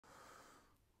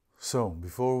So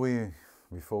before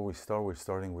we start, we're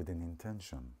starting with an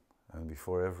intention, and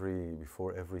before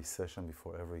every session,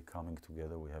 before every coming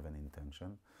together, we have an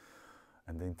intention,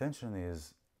 and the intention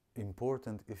is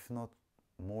important, if not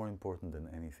more important than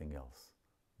anything else,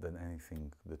 than anything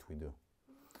that we do.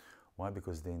 Why?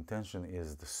 Because the intention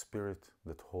is the spirit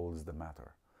that holds the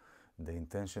matter. The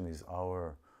intention is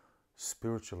our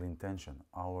spiritual intention,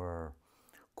 our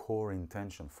core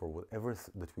intention for whatever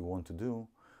that we want to do,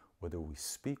 whether we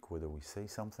speak, whether we say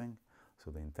something. So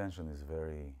the intention is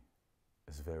very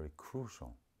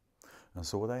crucial. And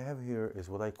so what I have here is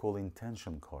what I call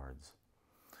intention cards.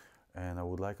 And I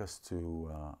would like us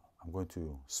to, I'm going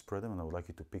to spread them, and I would like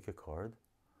you to pick a card.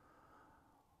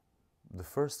 The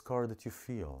first card that you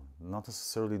feel, not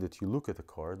necessarily that you look at a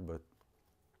card, but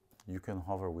you can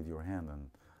hover with your hand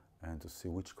and to see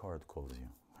which card calls you.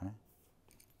 Okay?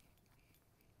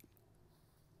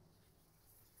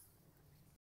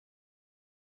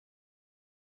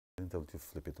 I didn't tell you to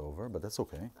flip it over, but that's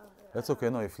okay. Oh, yeah. That's okay.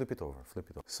 No, you flip it over. Flip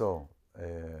it over.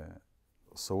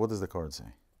 So what does the card say?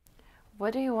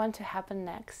 What do you want to happen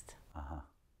next?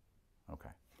 Okay.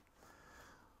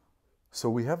 So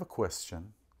we have a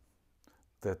question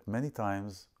that many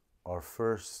times our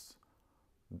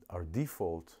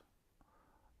default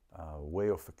way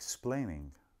of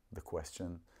explaining the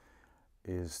question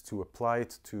is to apply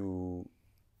it to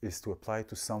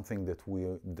something that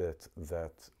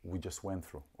we just went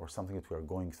through, or something that we are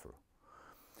going through.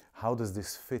 How does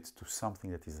this fit to something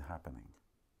that is happening?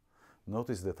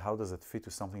 Notice that how does it fit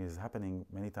to something that is happening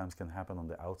many times can happen on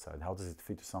the outside. How does it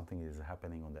fit to something that is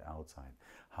happening on the outside?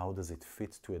 How does it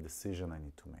fit to a decision I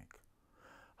need to make?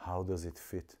 How does it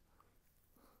fit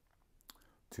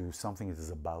to something that is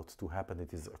about to happen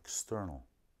that is external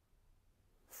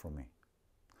from me?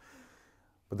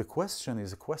 But the question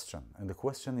is a question, and the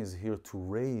question is here to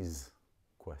raise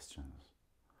questions,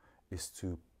 is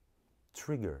to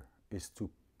trigger, is to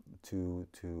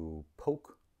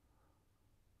poke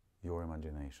your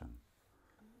imagination,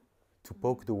 to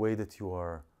poke the way that you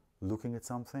are looking at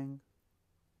something.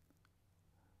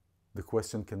 The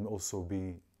question can also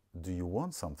be, do you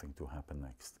want something to happen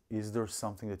next? Is there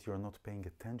something that you're not paying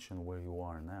attention where you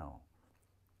are now?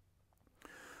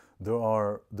 There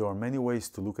are many ways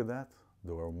to look at that.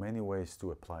 There are many ways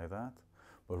to apply that.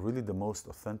 But really the most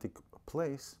authentic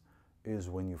place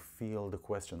is when you feel the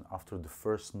question after the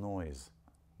first noise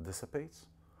dissipates.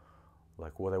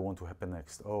 Like, what I want to happen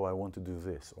next. Oh, I want to do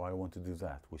this, or I want to do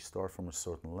that. We start from a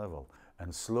certain level,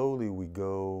 and slowly we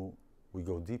go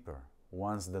deeper.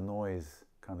 Once the noise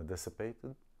kind of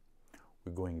dissipated,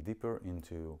 we're going deeper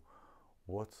into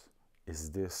what is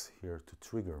this here to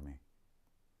trigger me?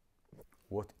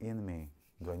 What in me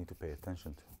do I need to pay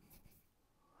attention to?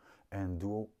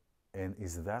 And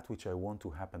is that which I want to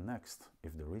happen next,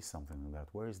 if there is something like that,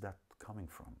 where is that coming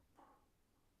from?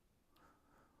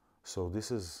 So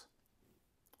this is,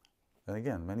 and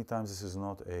again, many times this is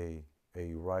not a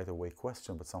right away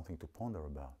question, but something to ponder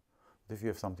about. But if you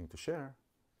have something to share,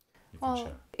 you can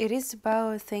share. It is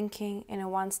about thinking in a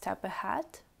one step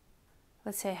ahead.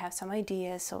 Let's say I have some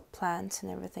ideas or plans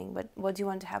and everything, but what do you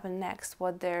want to happen next?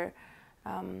 What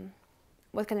kind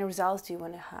of results do you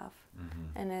want to have?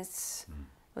 And it's,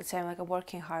 let's say I'm like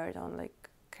working hard on like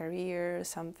career or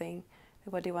something.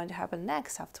 Like, what do you want to happen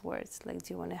next afterwards? Like,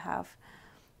 do you want to have,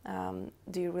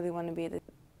 do you really want to be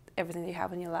everything that you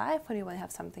have in your life, or do you want to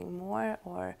have something more,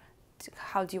 or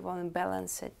how do you want to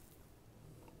balance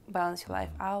your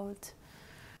life out?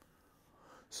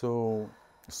 So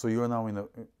you're now in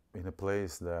a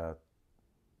place that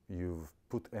you've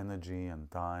put energy and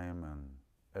time and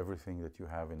everything that you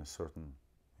have in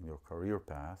your career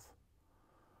path,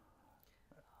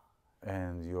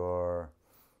 and you're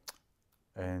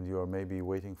maybe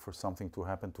waiting for something to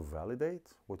happen to validate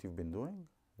what you've been doing.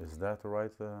 Is that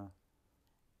right?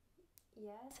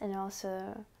 Yes, and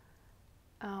also,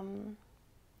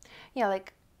 yeah,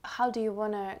 like, how do you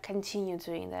want to continue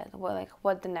doing that? Well, like,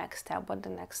 what the next step, what the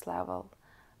next level,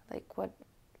 like what,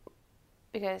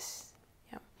 because,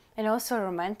 yeah, and also a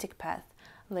romantic path,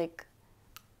 like,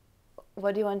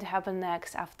 what do you want to happen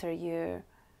next after you,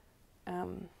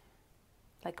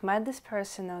 like, met this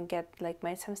person, or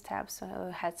made some steps,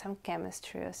 or had some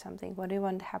chemistry or something? What do you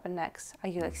want to happen next? Are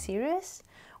you like serious,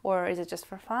 or is it just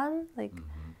for fun? Like.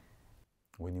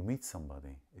 When you meet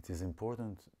somebody, it is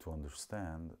important to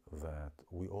understand that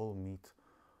we all meet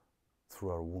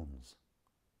through our wounds.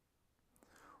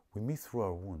 We meet through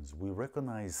our wounds. We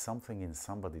recognize something in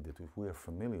somebody that we are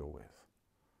familiar with.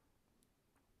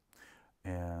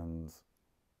 And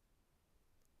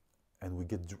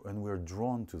we're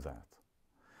drawn to that.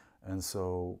 And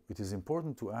so it is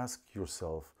important to ask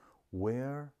yourself,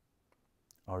 where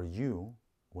are you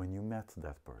when you met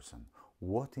that person?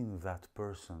 What in that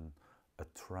person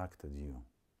attracted you?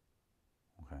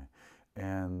 Okay,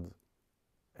 and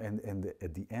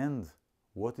at the end,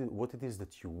 what it is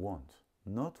that you want,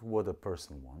 not what a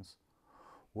person wants,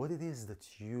 what it is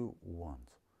that you want.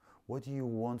 What do you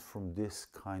want from this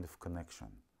kind of connection?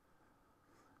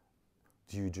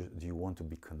 Do you want to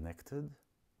be connected?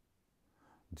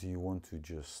 Do you want to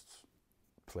just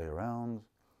play around?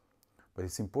 But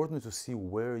it's important to see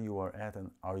where you are at,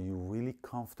 and are you really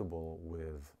comfortable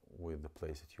with the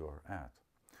place that you are at?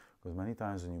 Because many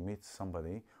times when you meet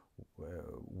somebody,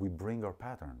 we bring our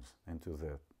patterns into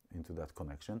that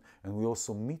connection, and we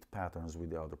also meet patterns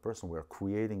with the other person. We are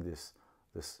creating this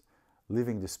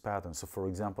living this pattern. So, for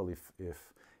example,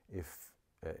 if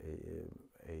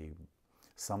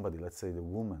somebody, let's say the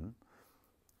woman,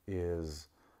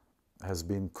 has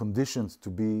been conditioned to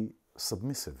be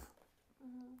submissive,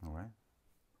 all right,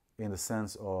 in the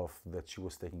sense of that she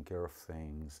was taking care of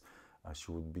things,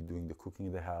 she would be doing the cooking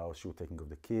in the house, she would take care of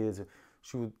the kids,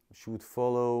 she would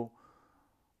follow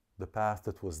the path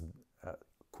that was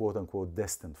quote unquote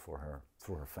destined for her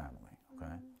through her family,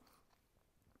 okay.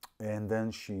 And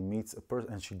then she meets a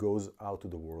person and she goes out to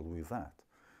the world with that.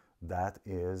 That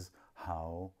is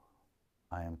how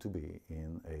I am to be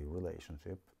in a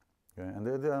relationship. Okay? And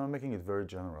I'm making it very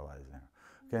generalized there.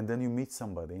 Okay? And then you meet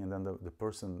somebody, and then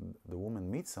the woman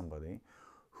meets somebody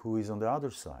who is on the other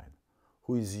side,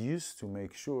 who is used to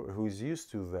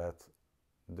that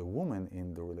the woman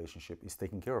in the relationship is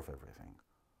taking care of everything,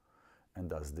 and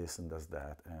does this and does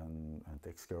that, and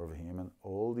takes care of him, and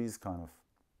all these kind of.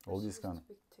 Be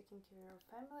taking care of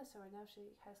families, or now she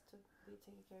has to be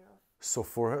taking care of. So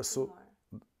for her,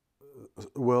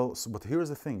 but here's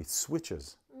the thing: it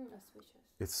switches.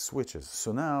 It switches.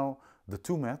 So now the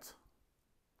two met,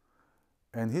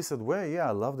 and he said, "Well, yeah,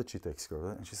 I love that she takes care of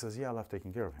it," and she says, "Yeah, I love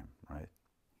taking care of him." Right.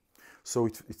 So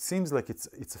it seems like it's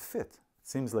a fit. It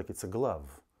seems like it's a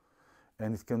glove,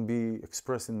 and it can be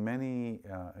expressed in many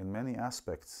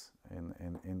aspects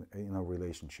in a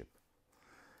relationship.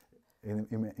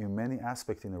 In many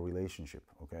aspects in a relationship,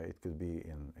 okay? It could be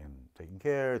in taking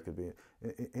care, it could be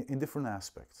in different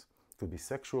aspects. It could be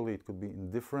sexually, it could be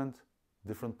in different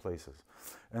places.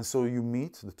 And so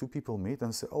the two people meet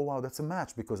and say, oh wow, that's a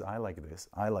match because I like this,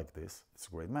 it's a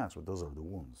great match, but those are the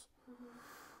wounds.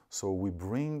 So we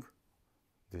bring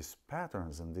these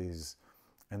patterns and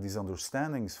these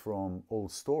understandings from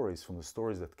old stories, from the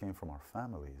stories that came from our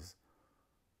families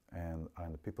and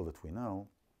the people that we know,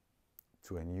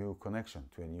 to a new connection,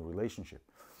 to a new relationship.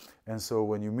 And so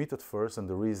when you meet at first and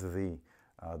there is the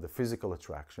physical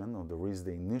attraction, or there is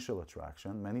the initial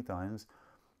attraction, many times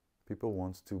people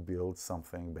want to build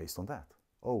something based on that.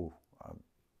 Oh,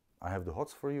 I have the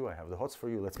hots for you, I have the hots for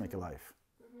you, let's make a life.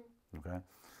 Okay?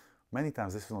 Many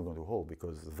times this is not going to hold,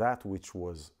 because that which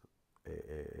was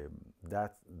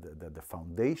the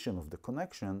foundation of the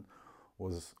connection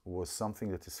was something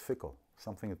that is fickle,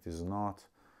 something that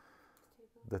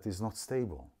is not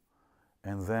stable.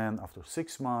 And then after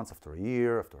 6 months, after a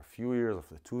year, after a few years,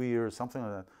 after 2 years, something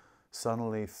like that,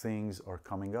 suddenly things are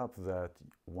coming up that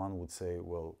one would say,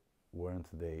 well, weren't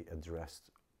they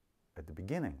addressed at the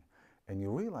beginning? And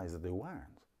you realize that they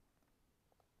weren't.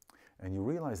 And you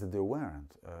realize that they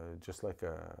weren't. Just like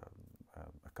a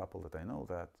couple that I know,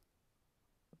 that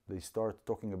they start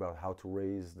talking about how to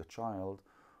raise the child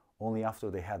only after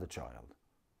they had a child.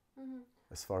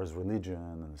 As far as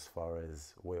religion and as far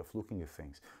as way of looking at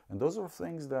things. And those are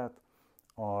things that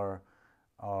are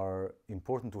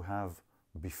important to have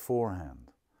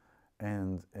beforehand.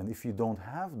 And if you don't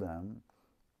have them,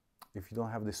 if you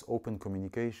don't have this open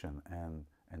communication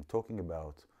and talking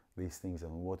about these things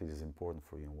and what is important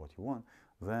for you and what you want,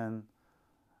 then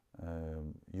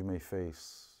you may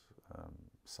face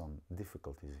some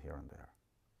difficulties here and there.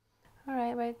 All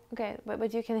right,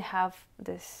 but you can have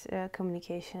this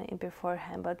communication in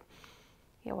beforehand. But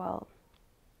yeah, well,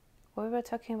 what we were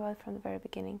talking about from the very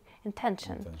beginning,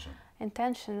 intention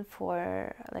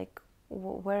for like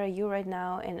where are you right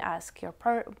now, and ask your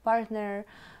partner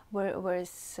where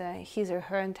is his or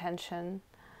her intention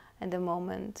at the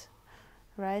moment,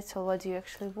 right? So what do you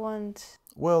actually want?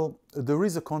 Well, there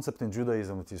is a concept in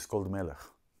Judaism that is called melech,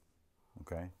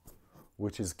 okay,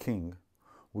 which is king,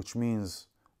 which means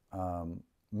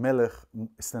melech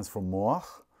stands for moach,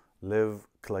 lev,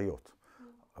 klayot,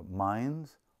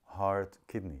 mind, heart,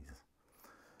 kidneys.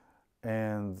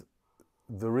 And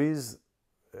there is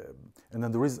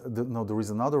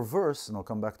another verse, and I'll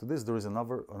come back to this. There is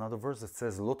another verse that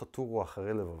says, "Lo taturu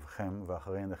acharei levavchem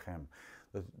v'acharei einechem,"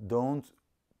 that don't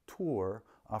tour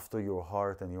after your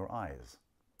heart and your eyes.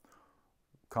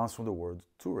 Comes from the word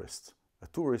tourist, A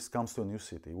tourist comes to a new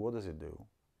city. What does he do?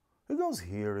 He goes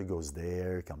here, he goes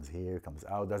there, comes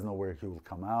out, doesn't know where he will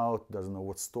come out, doesn't know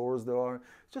what stores there are,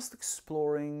 just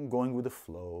exploring, going with the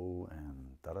flow, and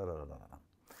da-da-da-da-da.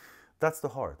 That's the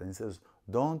heart. And he says,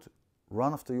 don't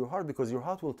run after your heart, because your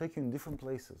heart will take you in different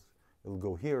places. It'll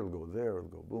go here, it'll go there, it'll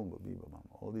go boom, boom, boom, boom,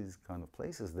 all these kind of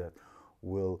places that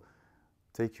will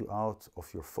take you out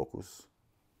of your focus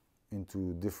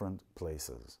into different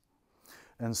places.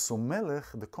 And so melech,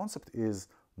 the concept is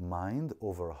mind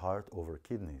over heart over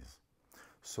kidneys.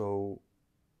 So,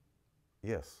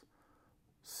 yes,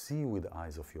 see with the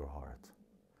eyes of your heart.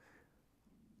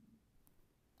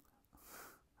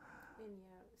 In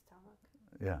your stomach.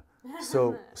 Yeah.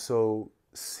 So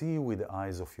see with the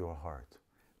eyes of your heart.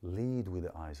 Lead with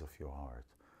the eyes of your heart.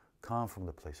 Come from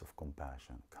the place of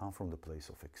compassion. Come from the place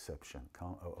of accepting.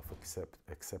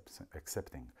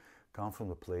 Come from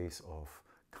the place of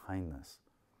kindness.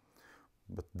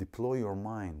 But deploy your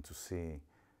mind to see,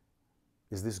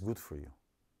 is this good for you?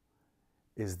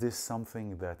 Is this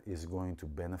something that is going to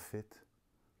benefit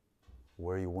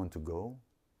where you want to go?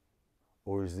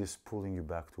 Or is this pulling you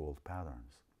back to old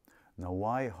patterns? Now,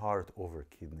 why heart over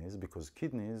kidneys? Because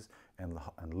kidneys and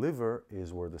liver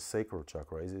is where the sacral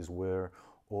chakra is where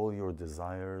all your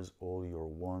desires, all your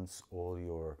wants, all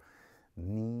your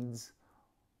needs,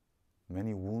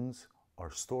 many wounds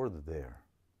are stored there.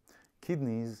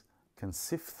 Kidneys can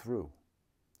sift through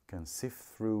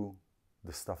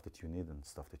the stuff that you need and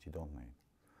stuff that you don't need.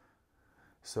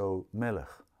 So, melech.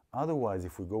 Otherwise,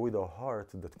 if we go with our heart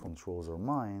that controls our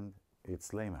mind, it's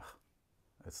lemech.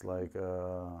 It's like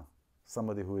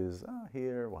somebody who is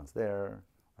here, once there,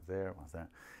 once there.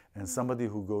 And somebody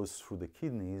who goes through the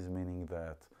kidneys, meaning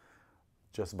that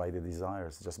just by the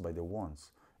desires, just by the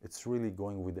wants, it's really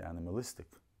going with the animalistic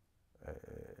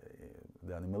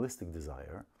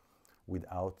desire,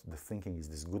 without the thinking, is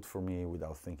this good for me?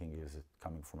 Without thinking, is it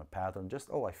coming from a pattern? Just,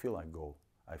 oh, I feel I go.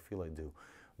 I feel I do.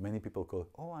 Many people call it,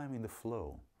 oh, I'm in the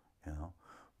flow, you know.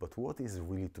 But what is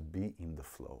really to be in the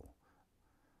flow?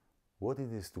 What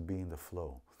it is to be in the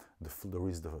flow? There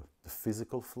is the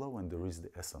physical flow and there is the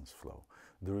essence flow.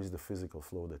 There is the physical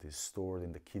flow that is stored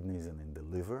in the kidneys and in the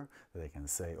liver, that I can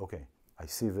say, okay, I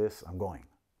see this, I'm going.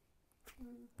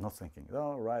 Not thinking,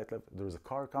 oh, right, left, there's a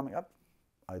car coming up.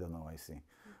 I don't know, I see.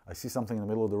 I see something in the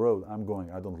middle of the road, I'm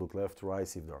going. I don't look left, right,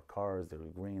 see if there are cars, there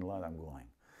is green light, I'm going.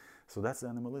 So that's the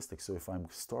animalistic. So if I'm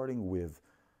starting with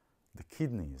the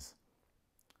kidneys,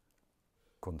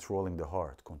 controlling the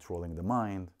heart, controlling the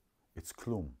mind, it's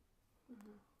klum,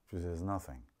 which is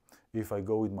nothing. If I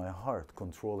go with my heart,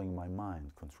 controlling my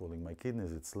mind, controlling my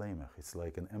kidneys, it's lemech. It's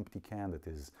like an empty can that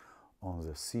is on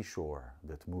the seashore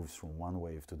that moves from one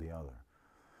wave to the other.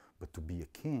 But to be a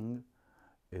king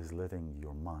is letting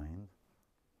your mind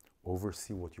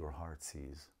oversee what your heart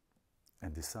sees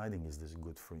and deciding, is this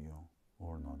good for you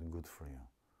or not good for you?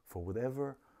 For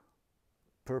whatever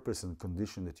purpose and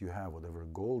condition that you have, whatever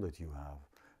goal that you have,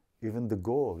 even the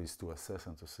goal is to assess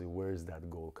and to see, where is that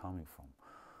goal coming from?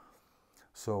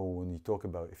 So when you talk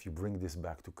about, if you bring this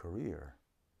back to career,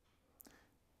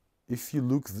 if you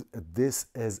look at this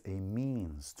as a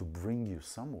means to bring you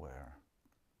somewhere,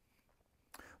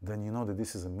 then you know that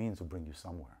this is a means to bring you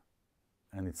somewhere.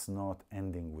 And it's not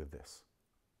ending with this.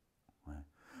 Right?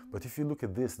 But if you look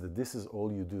at this, that this is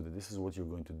all you do, that this is what you're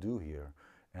going to do here,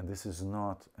 and this is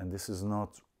not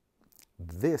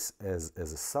this as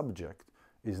a subject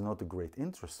is not a great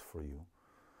interest for you,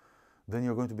 then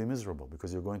you're going to be miserable,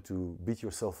 because you're going to beat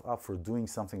yourself up for doing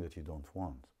something that you don't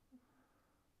want.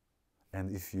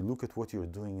 And if you look at what you're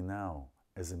doing now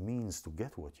as a means to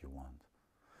get what you want,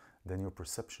 then your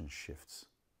perception shifts.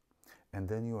 And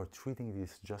then you are treating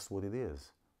this just what it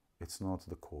is. It's not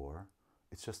the core,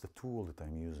 it's just a tool that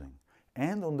I'm using.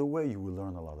 And on the way, you will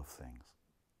learn a lot of things.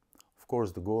 Of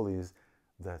course, the goal is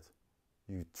that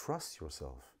you trust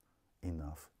yourself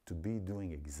enough to be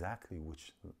doing exactly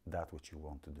which you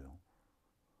want to do.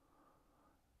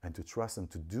 And to trust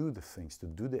and to do the things, to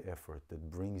do the effort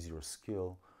that brings your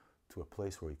skill to a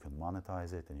place where you can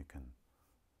monetize it and you can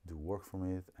do work from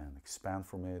it and expand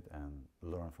from it and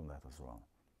learn from that as well.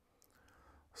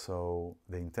 So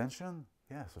the intention,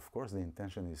 yes, of course, the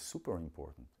intention is super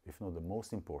important, if not the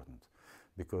most important,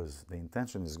 because the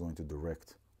intention is going to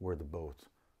direct where the boat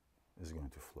is going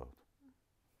to float.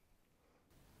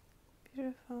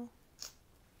 Beautiful.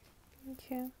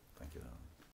 Thank you. Thank you, Ellen.